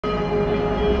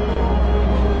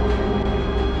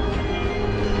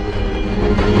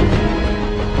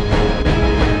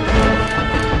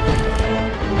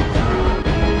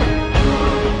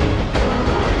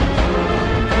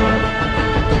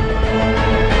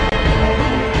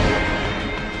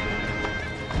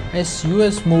As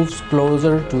US moves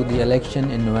closer to the election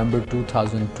in November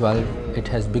 2012, it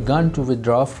has begun to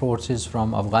withdraw forces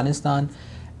from Afghanistan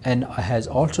and has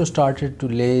also started to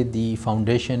lay the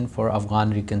foundation for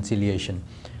Afghan reconciliation.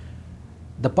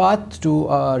 The path to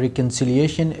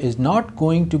reconciliation is not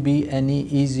going to be any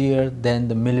easier than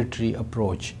the military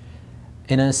approach.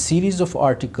 In a series of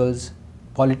articles,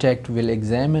 Polytech will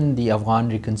examine the Afghan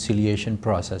reconciliation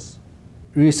process.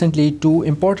 Recently, two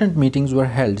important meetings were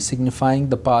held signifying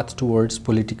the path towards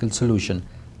political solution: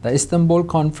 the Istanbul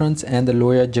Conference and the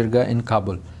Loya Jirga in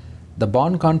Kabul. The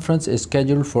Bonn Conference is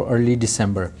scheduled for early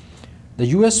December. The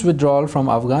US withdrawal from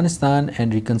Afghanistan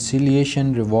and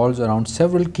reconciliation revolves around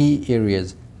several key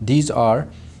areas. These are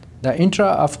the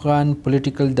intra-Afghan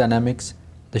political dynamics,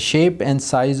 the shape and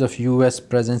size of US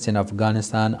presence in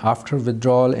Afghanistan after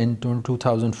withdrawal in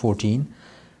 2014,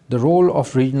 the role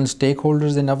of regional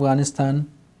stakeholders in Afghanistan,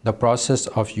 the process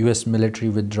of US military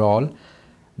withdrawal,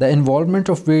 the involvement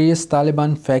of various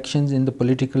Taliban factions in the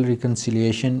political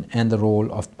reconciliation and the role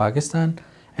of Pakistan,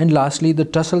 and lastly, the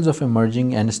tussles of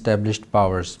emerging and established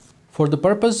powers. For the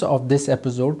purpose of this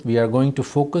episode, we are going to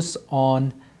focus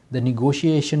on the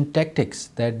negotiation tactics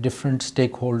that different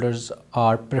stakeholders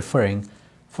are preferring.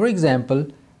 For example,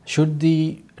 should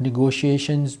the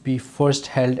negotiations be first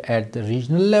held at the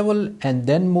regional level and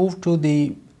then move to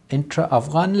the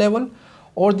intra-Afghan level,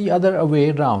 or the other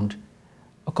way around?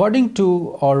 According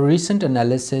to our recent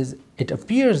analysis, it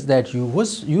appears that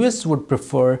US would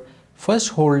prefer first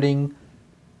holding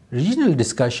regional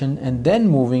discussion and then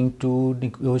moving to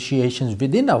negotiations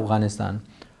within Afghanistan.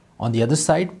 On the other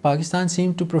side, Pakistan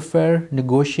seemed to prefer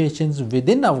negotiations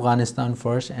within Afghanistan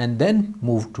first and then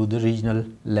move to the regional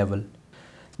level.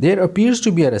 There appears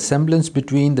to be a resemblance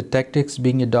between the tactics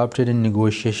being adopted in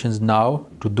negotiations now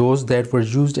to those that were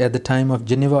used at the time of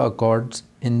Geneva Accords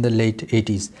in the late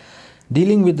 80s,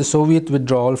 dealing with the Soviet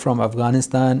withdrawal from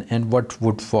Afghanistan and what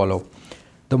would follow.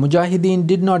 The Mujahideen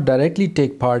did not directly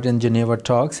take part in Geneva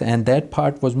talks, and that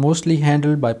part was mostly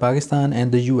handled by Pakistan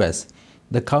and the US.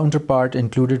 The counterpart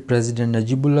included President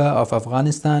Najibullah of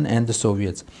Afghanistan and the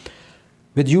Soviets.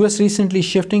 With US recently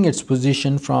shifting its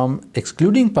position from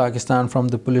excluding Pakistan from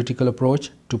the political approach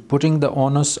to putting the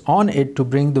onus on it to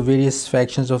bring the various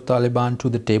factions of Taliban to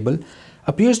the table,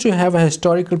 appears to have a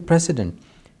historical precedent.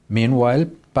 Meanwhile,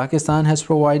 Pakistan has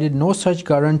provided no such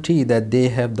guarantee that they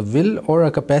have the will or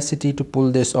a capacity to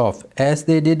pull this off, as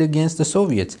they did against the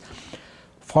Soviets.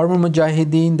 Former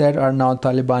Mujahideen that are now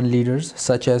Taliban leaders,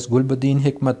 such as Gulbuddin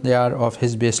Hikmatyar of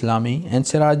Hizb-e-Islami and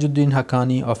Sirajuddin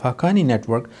Haqqani of Haqqani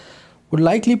Network, would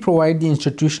likely provide the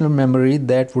institutional memory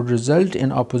that would result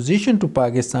in opposition to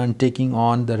Pakistan taking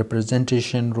on the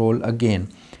representation role again.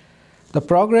 The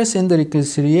progress in the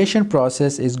reconciliation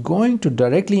process is going to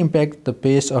directly impact the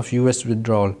pace of US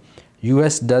withdrawal.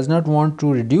 US does not want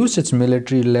to reduce its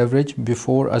military leverage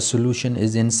before a solution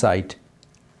is in sight.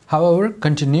 However,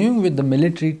 continuing with the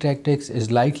military tactics is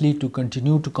likely to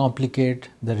continue to complicate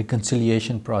the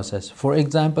reconciliation process. For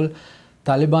example,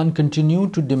 Taliban continue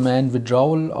to demand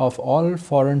withdrawal of all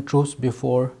foreign troops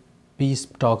before peace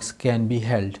talks can be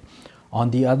held.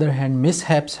 On the other hand,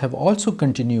 mishaps have also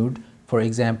continued. For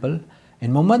example,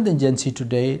 in Mohammad Agency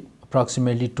today,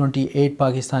 approximately 28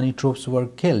 Pakistani troops were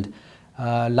killed,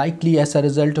 likely as a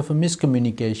result of a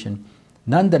miscommunication.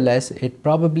 Nonetheless, it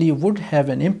probably would have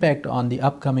an impact on the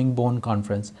upcoming Bonn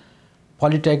Conference.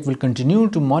 Polytech will continue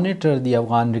to monitor the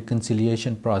Afghan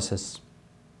reconciliation process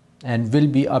and will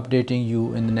be updating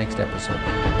you in the next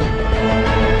episode.